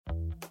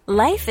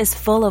Life is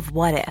full of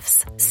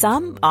what-ifs.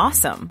 Some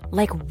awesome,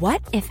 like what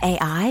if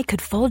AI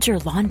could fold your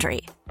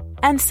laundry?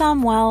 And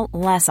some, well,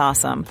 less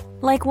awesome,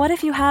 like what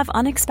if you have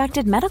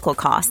unexpected medical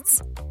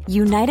costs?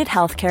 United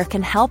Healthcare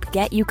can help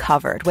get you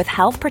covered with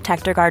Health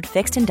Protector Guard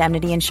fixed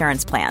indemnity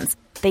insurance plans.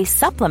 They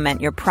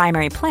supplement your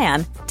primary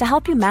plan to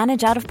help you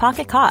manage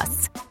out-of-pocket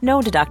costs.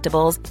 No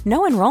deductibles,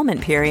 no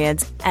enrollment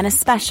periods, and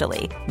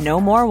especially no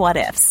more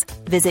what-ifs.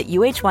 Visit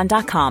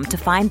uh1.com to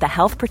find the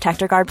Health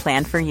Protector Guard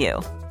plan for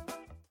you.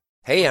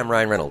 Hey, I'm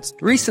Ryan Reynolds.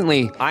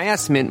 Recently, I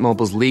asked Mint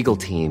Mobile's legal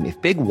team if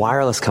big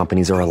wireless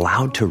companies are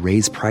allowed to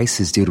raise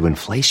prices due to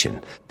inflation.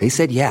 They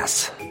said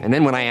yes. And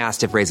then when I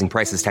asked if raising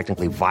prices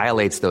technically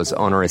violates those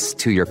onerous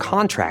two-year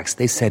contracts,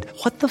 they said,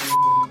 what the f***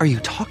 are you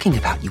talking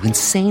about, you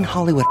insane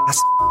Hollywood ass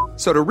f-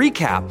 So to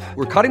recap,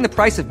 we're cutting the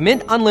price of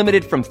Mint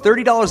Unlimited from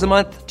 $30 a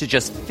month to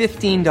just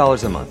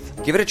 $15 a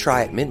month. Give it a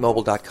try at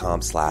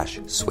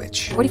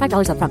mintmobile.com/switch.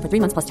 $45 up front for 3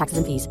 months plus taxes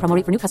and fees. Promo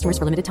rate for new customers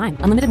for limited time.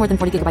 Unlimited more than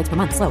 40 gigabytes per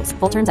month. Slows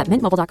full terms at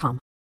mintmobile.com.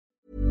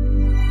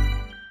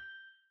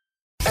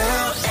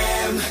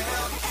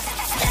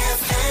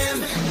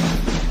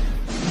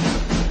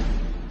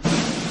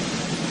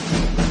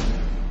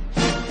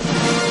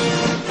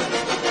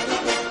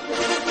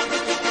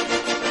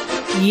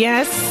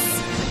 Yes,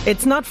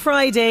 it's not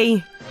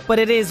Friday, but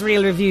it is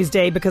Real Reviews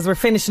Day because we're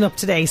finishing up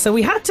today. So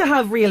we had to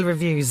have real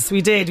reviews.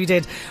 We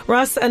did.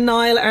 Ross and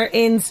Niall are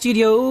in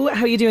studio.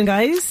 How are you doing,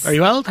 guys? Very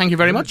well, thank you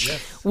very much.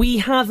 Yes. We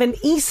have an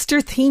Easter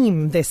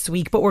theme this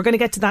week, but we're going to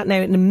get to that now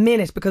in a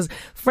minute because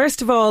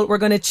first of all, we're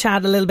going to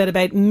chat a little bit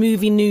about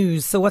movie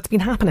news. So what's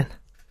been happening?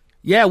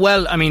 Yeah,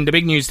 well, I mean, the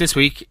big news this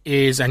week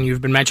is, and you've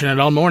been mentioning it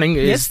all morning,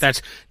 is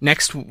that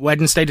next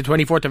Wednesday, the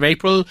 24th of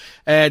April,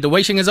 the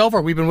waiting is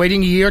over. We've been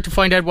waiting a year to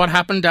find out what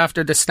happened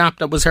after the snap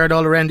that was heard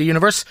all around the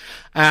universe.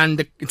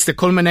 And it's the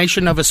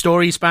culmination of a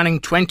story spanning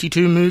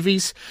 22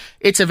 movies.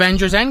 It's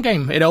Avengers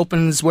Endgame. It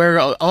opens, we're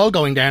all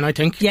going down, I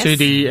think, to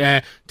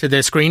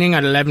the screening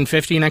at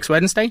 11:50 next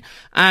Wednesday.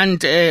 And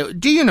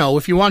do you know,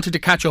 if you wanted to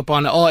catch up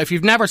on, if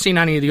you've never seen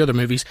any of the other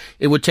movies,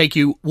 it would take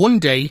you 1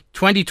 day,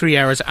 23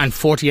 hours and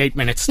 48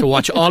 minutes to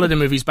watch all of the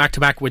movies back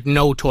to back with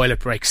no toilet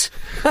breaks.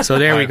 So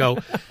there we go.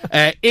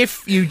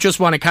 If you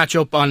just want to catch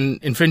up on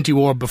Infinity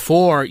War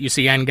before you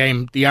see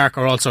Endgame, the Ark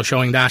are also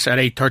showing that at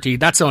 8:30.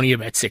 That's only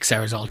about 6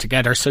 hours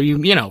altogether, so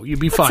you'd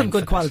be fine. Some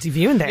good quality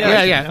viewing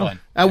there. Yeah.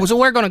 So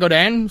we're going to go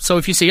down. So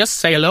if you see us,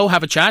 say hello,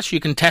 have a chat. You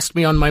can test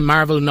me on my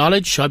Marvel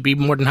knowledge. I'd be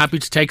more than happy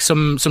to take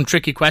some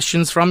tricky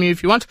questions from you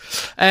if you want.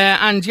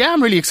 And yeah,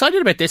 I'm really excited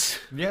about this.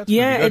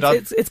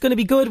 It's going to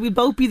be good. We'll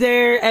both be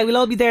there. We'll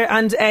all be there.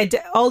 And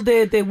all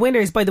the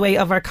winners, by the way,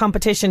 of our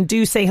competition,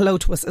 do say hello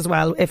to us as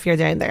well if you're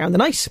down there on the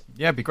night.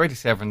 Yeah, it'd be great to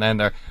see everyone down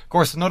there. Of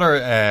course,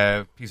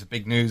 another piece of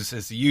big news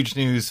is the huge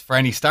news for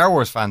any Star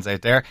Wars fans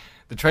out there.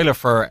 The trailer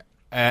for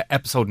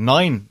Episode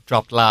 9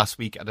 dropped last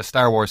week at a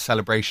Star Wars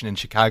celebration in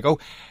Chicago.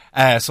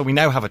 So we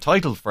now have a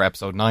title for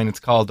Episode 9. It's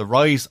called The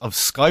Rise of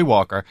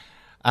Skywalker.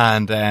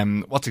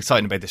 And what's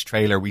exciting about this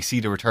trailer, we see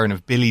the return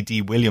of Billy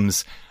D.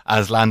 Williams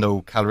as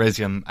Lando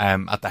Calrissian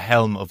at the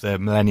helm of the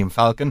Millennium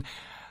Falcon.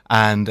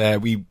 And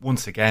we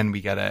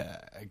get a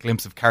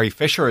glimpse of Carrie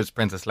Fisher as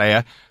Princess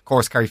Leia. Of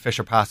course, Carrie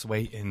Fisher passed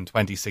away in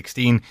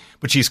 2016,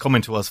 but she's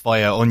coming to us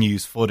via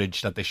unused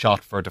footage that they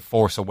shot for The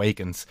Force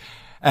Awakens.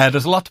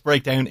 There's a lot to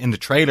break down in the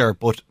trailer,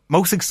 but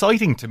most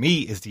exciting to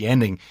me is the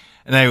ending.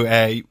 Now,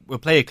 we'll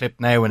play a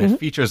clip now, and it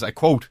features a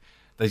quote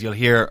that you'll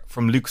hear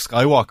from Luke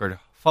Skywalker,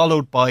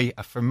 followed by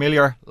a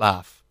familiar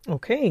laugh.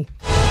 Okay.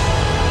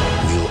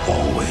 We'll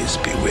always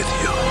be with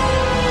you.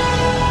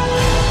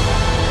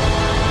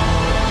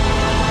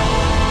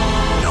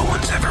 No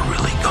one's ever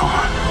really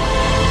gone.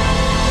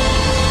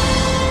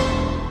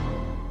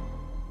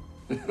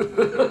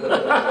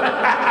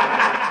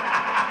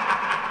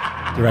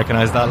 Do you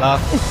recognise that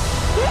laugh?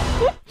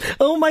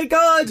 Oh my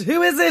God,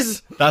 who is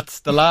it? That's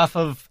the laugh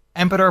of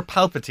Emperor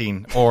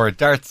Palpatine, or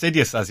Darth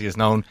Sidious as he is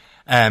known,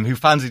 who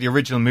fans of the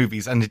original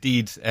movies and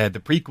indeed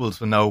the prequels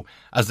will know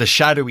as the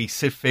shadowy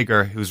Sith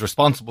figure who's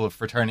responsible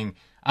for turning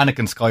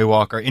Anakin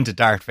Skywalker into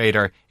Darth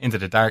Vader, into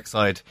the dark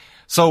side.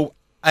 So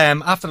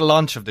after the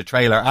launch of the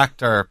trailer,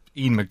 actor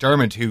Ian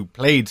McDiarmid, who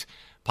played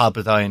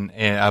Palpatine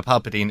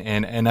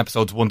in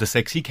episodes 1 to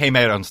 6, he came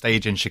out on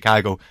stage in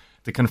Chicago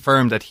to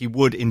confirm that he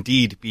would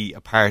indeed be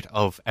a part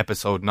of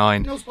Episode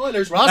 9. No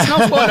spoilers, Ross, no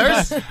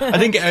spoilers. I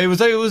think it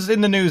was in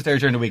the news there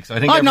during the week. So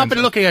I think I've not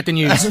been looking at the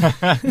news.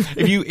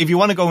 If you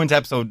want to go into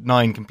Episode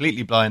 9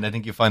 completely blind, I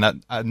think you'll find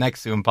that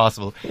next to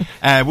impossible.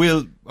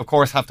 We'll, of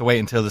course, have to wait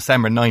until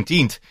December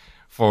 19th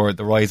for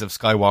The Rise of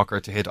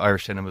Skywalker to hit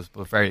Irish cinemas,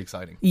 but very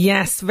exciting.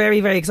 Yes, very,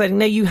 very exciting.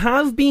 Now, you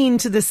have been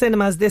to the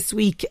cinemas this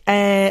week,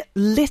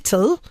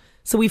 little.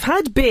 So we've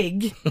had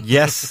big.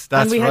 Yes,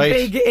 that's right. And we had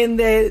big in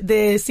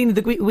the scene of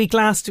the week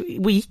last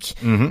week.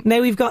 Mm-hmm.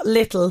 Now we've got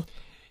little.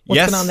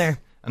 What's going on there?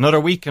 Another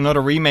week, another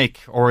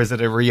remake, or is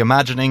it a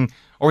reimagining,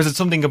 or is it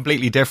something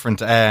completely different?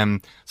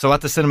 So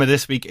at the cinema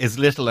this week is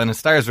Little, and it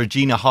stars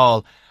Regina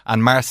Hall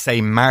and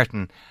Marsai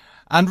Martin.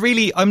 And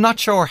really, I'm not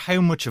sure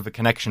how much of a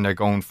connection they're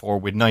going for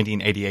with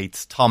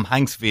 1988's Tom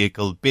Hanks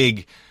vehicle,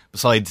 Big,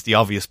 besides the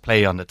obvious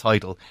play on the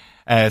title.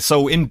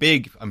 So in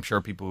Big, I'm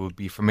sure people would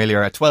be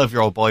familiar, a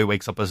 12-year-old boy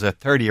wakes up as a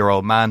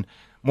 30-year-old man,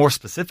 more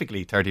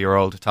specifically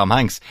 30-year-old Tom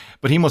Hanks,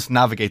 but he must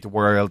navigate the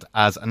world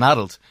as an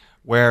adult.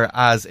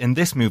 Whereas in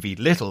this movie,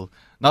 Little,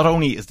 not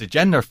only is the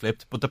gender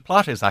flipped, but the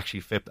plot is actually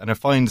flipped, and it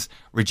finds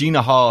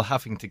Regina Hall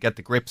having to get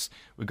the grips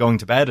with going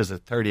to bed as a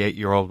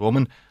 38-year-old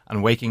woman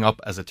and waking up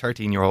as a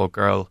 13-year-old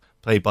girl,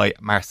 played by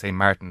Marsai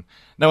Martin.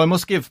 Now, I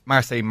must give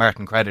Marsai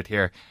Martin credit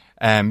here.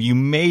 You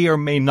may or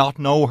may not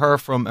know her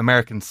from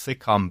American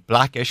sitcom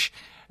Blackish.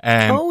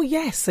 Oh,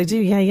 yes, I do,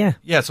 yeah.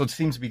 Yeah, so it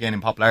seems to be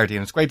gaining popularity,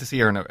 and it's great to see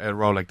her in a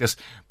role like this.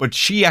 But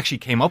she actually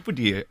came up with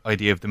the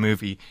idea of the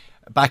movie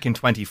back in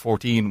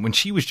 2014 when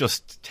she was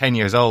just 10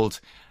 years old,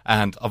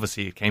 and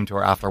obviously it came to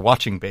her after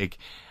watching Big.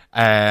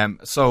 Now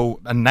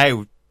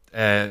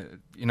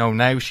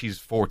she's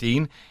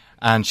 14,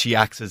 and she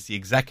acts as the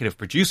executive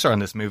producer on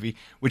this movie,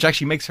 which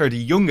actually makes her the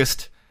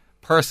youngest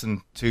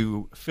person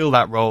to fill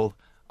that role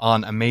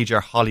on a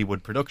major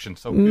Hollywood production.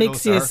 So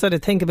makes you sort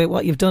of think about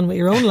what you've done with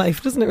your own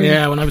life, doesn't it? Really?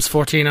 Yeah, when I was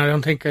 14, I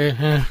don't think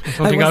I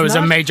was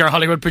a major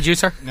Hollywood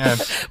producer. Yeah.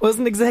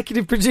 Wasn't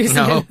executive producer.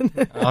 No.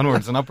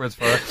 Onwards and upwards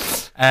for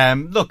her.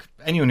 Look,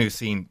 anyone who's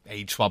seen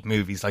age swap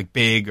movies like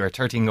Big or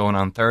 13 Going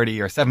on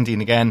 30 or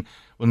 17 Again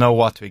will know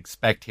what to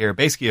expect here.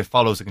 Basically, it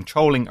follows a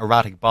controlling,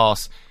 erratic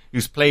boss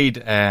who's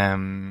played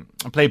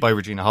by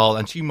Regina Hall,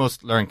 and she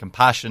must learn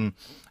compassion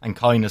and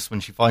kindness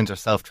when she finds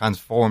herself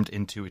transformed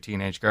into a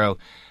teenage girl.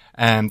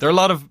 There are a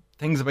lot of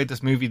things about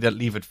this movie that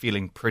leave it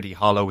feeling pretty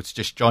hollow. It's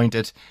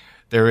disjointed.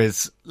 There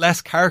is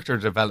less character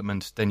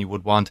development than you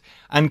would want.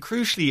 And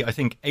crucially, I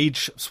think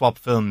age swap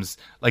films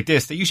like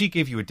this, they usually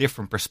give you a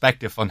different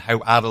perspective on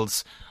how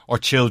adults or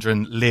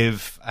children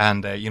live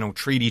and,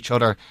 treat each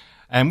other,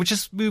 which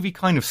this movie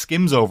kind of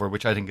skims over,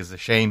 which I think is a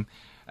shame.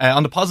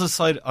 On the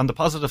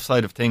positive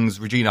side of things,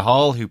 Regina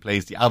Hall, who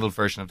plays the adult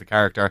version of the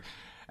character,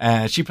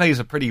 she plays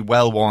a pretty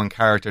well-worn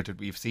character that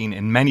we've seen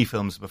in many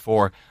films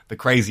before, the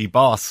crazy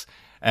boss,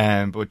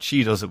 but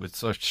she does it with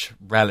such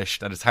relish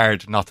that it's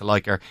hard not to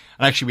like her.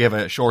 And actually we have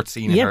a short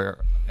scene in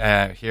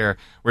her here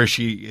where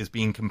she is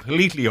being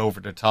completely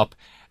over the top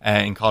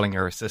in calling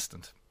her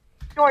assistant.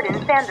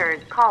 Jordan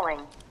Sanders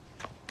calling.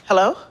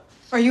 Hello?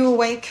 Are you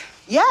awake?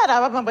 Yeah,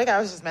 I'm awake. I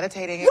was just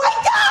meditating. Wake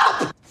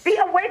up! Be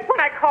awake when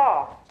I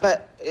call.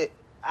 But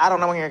I don't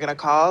know when you're going to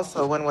call,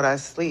 so when would I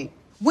sleep?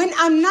 When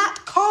I'm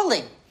not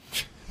calling.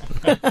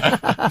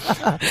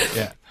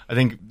 Yeah,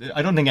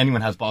 I don't think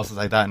anyone has bosses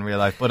like that in real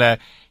life, but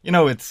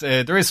it's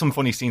there is some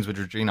funny scenes with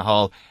Regina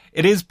Hall.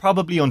 It is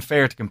probably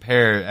unfair to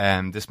compare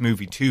this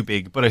movie to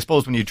Big, but I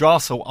suppose when you draw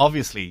so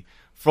obviously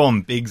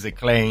from Big's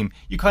acclaim,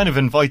 you kind of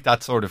invite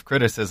that sort of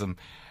criticism.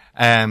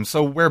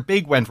 So where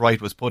Big went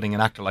right was putting an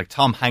actor like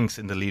Tom Hanks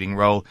in the leading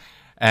role.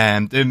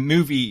 The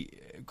movie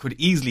could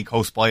easily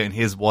coast by in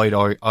his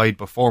wide-eyed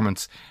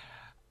performance.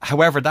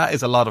 However, that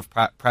is a lot of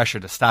pressure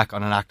to stack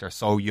on an actor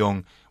so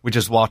young, which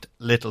is what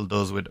Little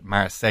does with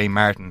Marsai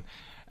Martin.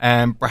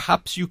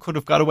 Perhaps you could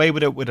have got away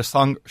with it with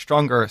a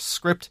stronger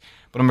script,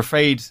 but I'm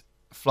afraid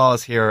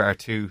flaws here are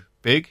too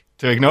big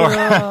to ignore.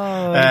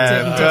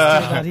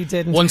 He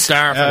didn't. 1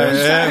 star.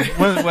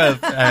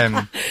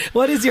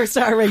 What is your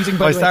star rating,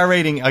 by my the way? star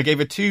rating, I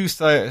gave it 2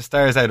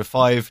 stars out of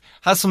 5.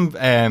 Has some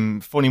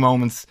funny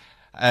moments.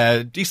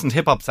 Decent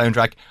hip-hop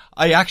soundtrack.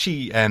 I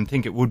actually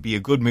think it would be a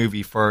good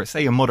movie for,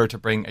 say, a mother to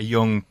bring a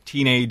young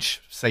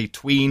teenage, say,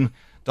 tween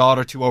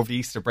daughter to over the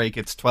Easter break.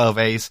 It's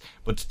 12A's,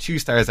 but 2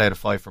 stars out of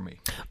 5 for me.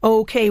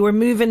 Okay, we're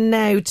moving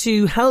now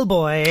to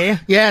Hellboy.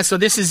 Yeah, so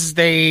this is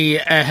the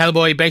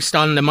Hellboy based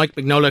on the Mike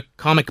Mignola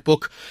comic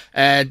book.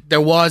 There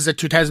was a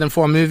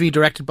 2004 movie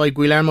directed by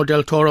Guillermo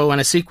del Toro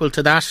and a sequel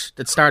to that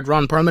starred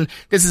Ron Perlman.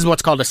 This is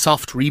what's called a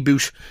soft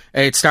reboot.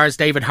 It stars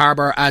David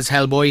Harbour as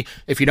Hellboy.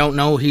 If you don't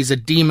know, he's a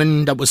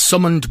demon that was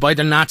summoned by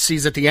the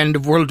Nazis at the end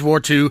of World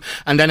War II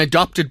and then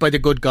adopted by the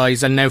good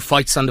guys and now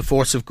fights on the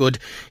force of good.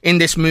 In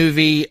this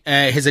movie,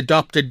 his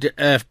adopted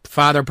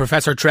father,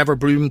 Professor Trevor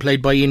Broom,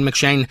 played by Ian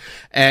McShane,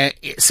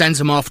 sends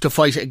him off to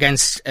fight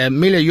against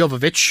Mila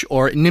Jovovich,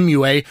 or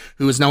Nimue,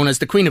 who is known as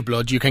the Queen of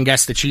Blood. You can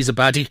guess that she's a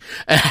baddie,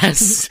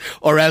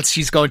 or else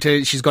she's going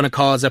to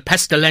cause a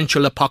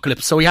pestilential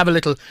apocalypse. So we have a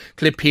little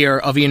clip here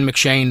of Ian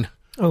McShane.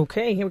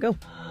 Okay, here we go.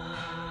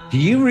 Do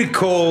you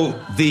recall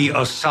the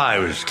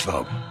Osiris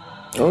Club?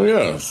 Oh,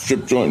 yeah,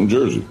 strip joint in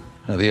Jersey.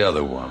 Now, the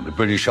other one, the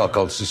British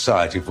Occult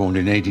Society, formed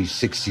in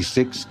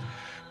 1866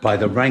 by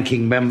the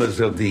ranking members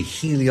of the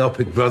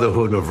Heliopic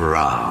Brotherhood of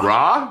Ra.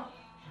 Ra?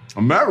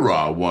 I met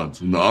Ra once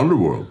in the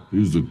underworld.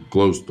 He's a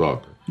close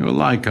talker. Well,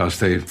 like us,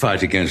 they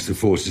fight against the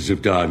forces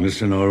of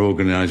darkness, and our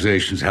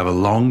organizations have a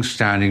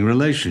long-standing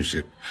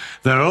relationship.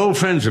 They're old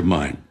friends of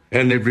mine,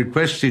 and they've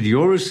requested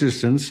your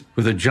assistance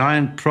with a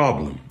giant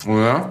problem. Oh,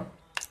 yeah?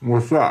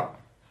 What's that?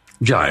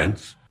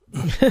 Giants.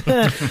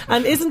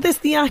 And isn't this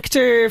the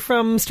actor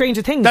from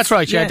Stranger Things? That's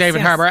right, yeah,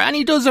 David Harbour. And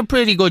he does a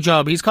pretty good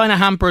job. He's kind of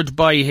hampered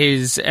by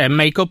his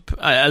makeup.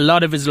 A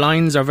lot of his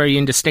lines are very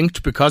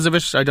indistinct because of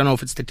it. I don't know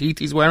if it's the teeth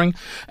he's wearing.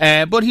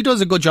 But he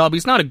does a good job.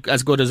 He's not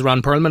as good as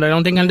Ron Perlman, I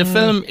don't think. And the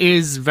film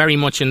is very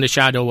much in the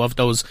shadow of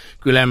those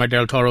Guillermo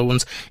del Toro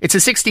ones. It's a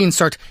 16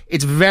 cert.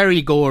 It's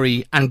very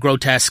gory and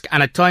grotesque.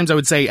 And at times I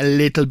would say a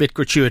little bit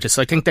gratuitous.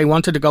 I think they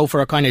wanted to go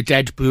for a kind of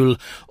Deadpool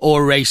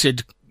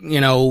R-rated,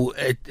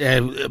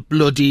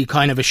 bloody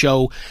kind of a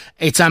show.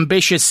 It's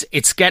ambitious.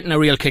 It's getting a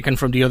real kicking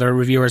from the other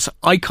reviewers.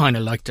 I kind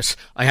of liked it,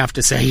 I have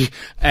to say.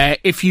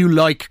 If you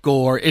like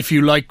gore, if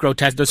you like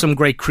grotesque, there's some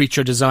great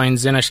creature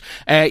designs in it.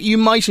 You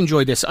might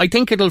enjoy this. I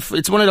think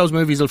it's one of those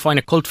movies that'll find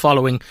a cult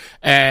following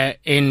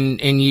in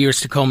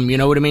years to come. You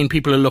know what I mean?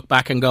 People will look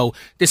back and go,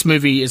 this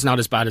movie is not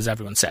as bad as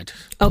everyone said.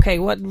 Okay,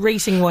 what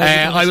rating was it?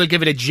 I will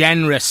give it a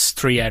generous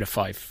 3 out of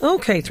 5.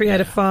 Okay, 3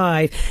 out of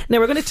 5. Now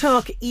we're going to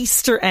talk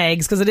Easter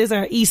eggs because it is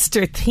our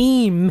Easter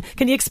theme.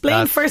 Can you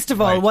explain first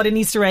of all what an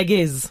Easter egg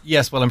is?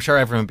 Yes, well, I'm sure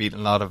everyone beat a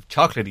lot of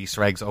chocolate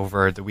Easter eggs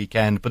over the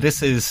weekend, but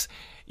this is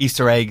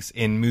Easter eggs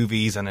in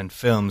movies and in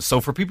films.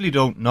 So for people who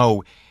don't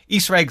know,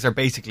 Easter eggs are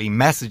basically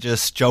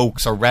messages,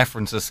 jokes or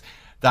references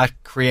that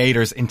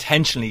creators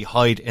intentionally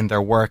hide in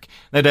their work.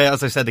 Now,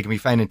 as I said, they can be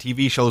found in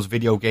TV shows,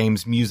 video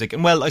games, music,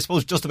 and well, I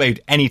suppose just about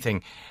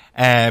anything.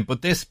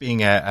 But this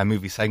being a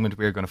movie segment,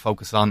 we're going to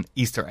focus on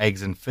Easter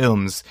eggs in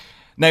films.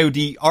 Now,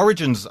 the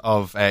origins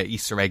of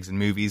Easter eggs in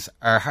movies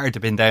are hard to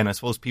pin down. I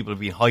suppose people have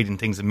been hiding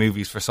things in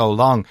movies for so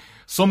long.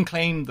 Some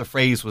claim the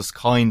phrase was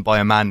coined by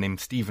a man named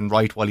Stephen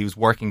Wright while he was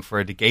working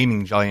for the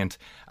gaming giant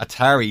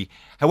Atari.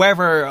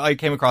 However, I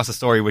came across a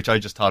story which I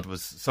just thought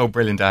was so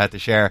brilliant I had to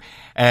share.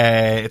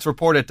 It's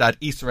reported that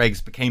Easter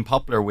eggs became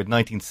popular with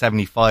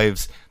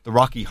 1975's The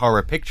Rocky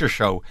Horror Picture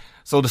Show.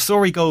 So the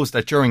story goes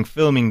that during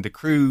filming, the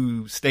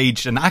crew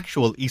staged an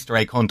actual Easter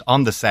egg hunt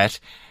on the set.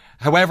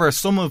 However,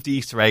 some of the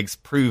Easter eggs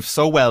proved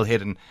so well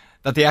hidden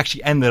that they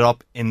actually ended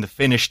up in the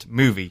finished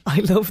movie. I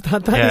love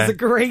that. That is a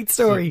great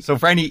story. So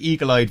for any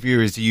eagle-eyed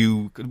viewers,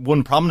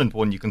 one prominent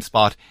one you can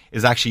spot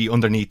is actually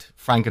underneath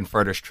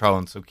Frankenfurter's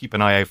throne. So keep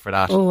an eye out for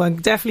that. Oh,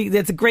 and definitely,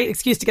 it's a great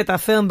excuse to get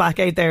that film back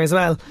out there as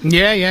well.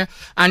 Yeah, yeah.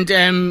 And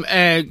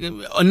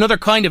another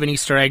kind of an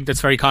Easter egg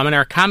that's very common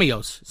are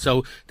cameos.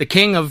 So the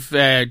king of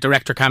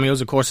director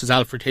cameos, of course, is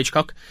Alfred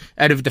Hitchcock.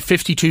 Out of the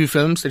 52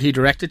 films that he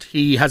directed,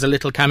 he has a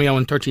little cameo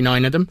in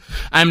 39 of them.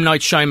 M.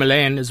 Night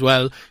Shyamalan as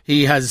well.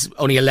 He has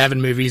only 11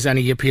 movies and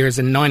he appears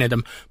in 9 of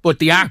them. But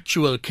the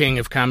actual king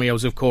of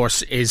cameos, of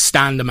course, is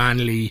Stan the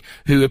Man Lee,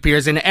 who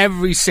appears in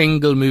every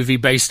single movie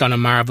based on a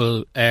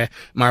Marvel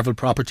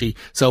property.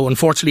 So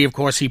unfortunately, of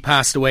course, he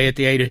passed away at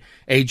the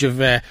age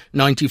of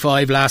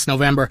 95 last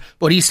November.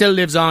 But he still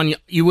lives on.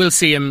 You will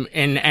see him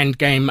in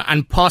Endgame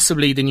and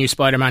possibly the new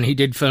Spider-Man. He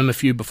did film a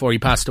few before he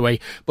passed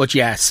away. But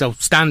yeah, so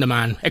Stan the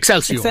Man.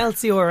 Excelsior.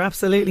 Excelsior,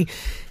 absolutely.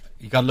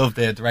 You gotta love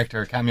the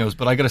director cameos.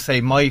 But I gotta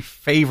say, my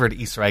favourite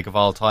Easter egg of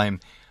all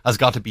time has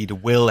got to be the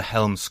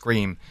Wilhelm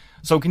scream.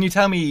 So can you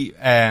tell me,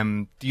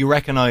 do you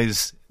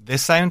recognise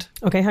this sound?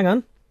 Okay, hang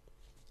on.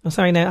 Oh,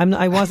 sorry now,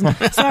 I wasn't.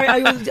 Sorry,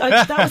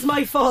 that was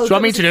my fault. Do you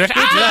want me to do it?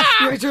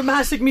 Your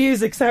dramatic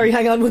music. Sorry,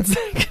 hang on 1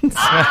 second.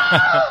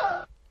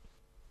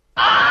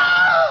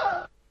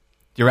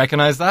 Do you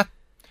recognise that?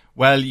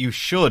 Well, you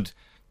should,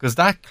 because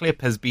that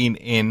clip has been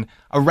in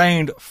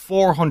around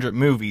 400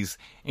 movies,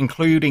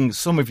 including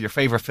some of your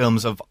favourite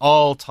films of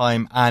all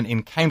time and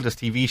in countless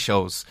TV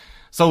shows.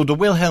 So the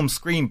Wilhelm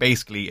scream,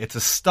 basically, it's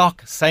a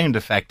stock sound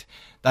effect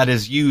that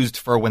is used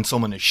for when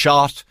someone is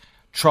shot,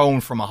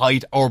 thrown from a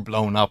height or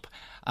blown up.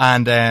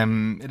 And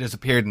it has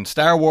appeared in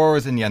Star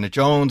Wars, Indiana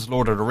Jones,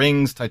 Lord of the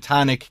Rings,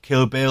 Titanic,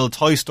 Kill Bill,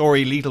 Toy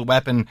Story, Lethal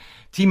Weapon,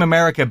 Team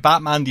America,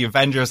 Batman, The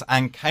Avengers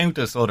and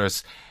countless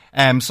others.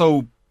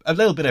 So a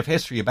little bit of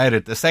history about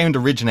it. The sound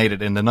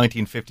originated in the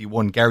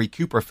 1951 Gary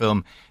Cooper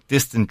film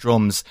Distant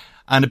Drums,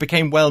 and it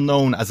became well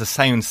known as a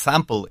sound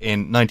sample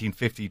in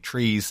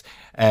 1953's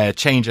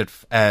Change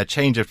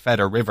at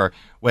Feather River,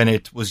 when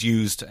it was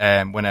used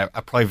when a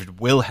Private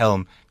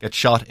Wilhelm gets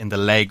shot in the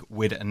leg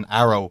with an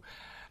arrow.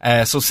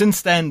 So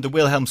since then, the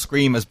Wilhelm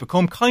scream has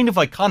become kind of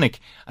iconic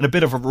and a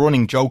bit of a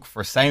running joke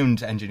for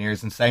sound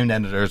engineers and sound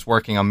editors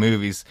working on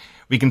movies.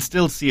 We can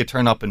still see it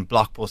turn up in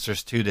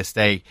blockbusters to this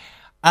day.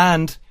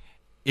 And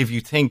if you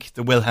think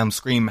the Wilhelm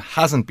scream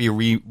hasn't been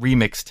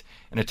remixed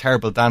in a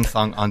terrible dance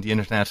song on the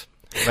internet,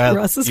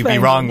 well, you'd be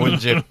wrong,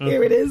 wouldn't you?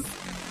 Here it is.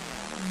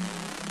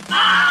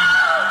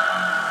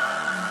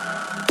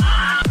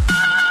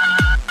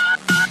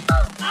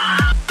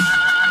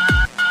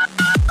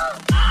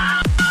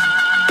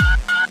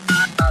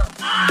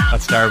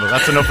 That's terrible.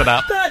 That's enough of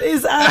that. That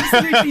is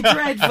absolutely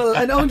dreadful,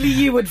 and only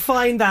you would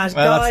find that,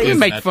 well, guys. You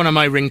make fun of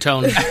my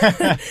ringtone.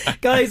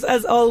 Guys,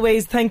 as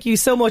always, thank you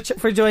so much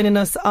for joining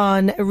us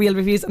on Real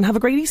Reviews, and have a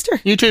great Easter.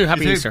 You too.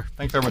 Happy Easter.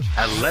 Thanks very much.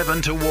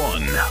 11 to 1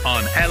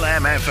 on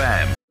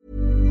LMFM.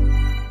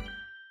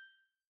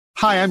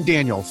 Hi, I'm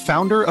Daniel,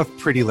 founder of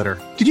Pretty Litter.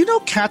 Did you know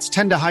cats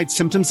tend to hide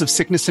symptoms of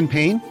sickness and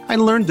pain? I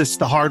learned this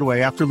the hard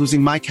way after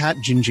losing my cat,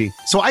 Gingy.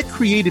 So I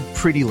created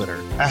Pretty Litter,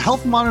 a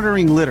health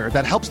monitoring litter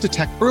that helps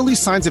detect early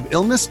signs of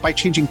illness by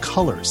changing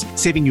colors,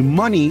 saving you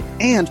money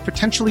and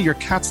potentially your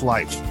cat's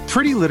life.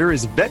 Pretty Litter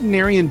is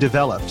veterinarian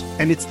developed,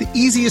 and it's the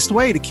easiest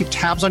way to keep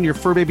tabs on your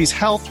fur baby's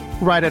health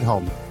right at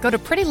home. Go to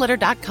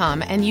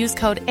prettylitter.com and use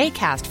code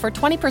ACAST for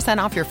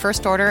 20% off your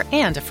first order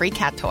and a free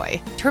cat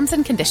toy. Terms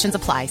and conditions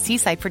apply. See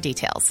site for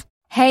details.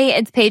 Hey,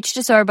 it's Paige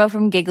DeSorbo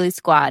from Giggly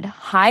Squad.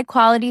 High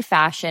quality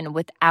fashion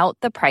without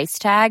the price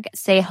tag.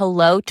 Say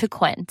hello to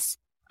Quince.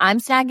 I'm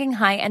snagging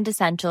high-end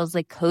essentials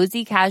like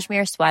cozy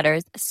cashmere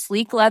sweaters,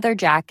 sleek leather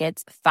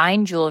jackets,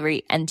 fine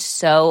jewelry, and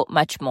so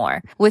much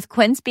more. With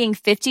Quince being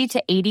 50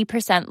 to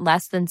 80%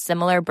 less than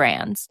similar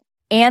brands.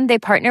 And they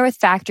partner with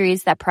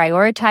factories that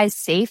prioritize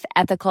safe,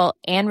 ethical,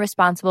 and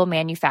responsible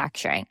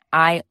manufacturing.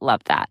 I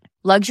love that.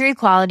 Luxury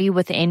quality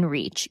within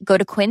reach. Go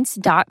to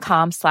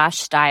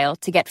quince.com/style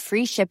to get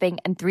free shipping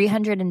and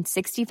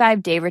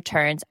 365-day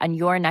returns on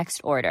your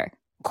next order.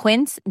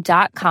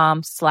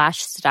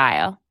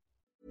 Quince.com/style.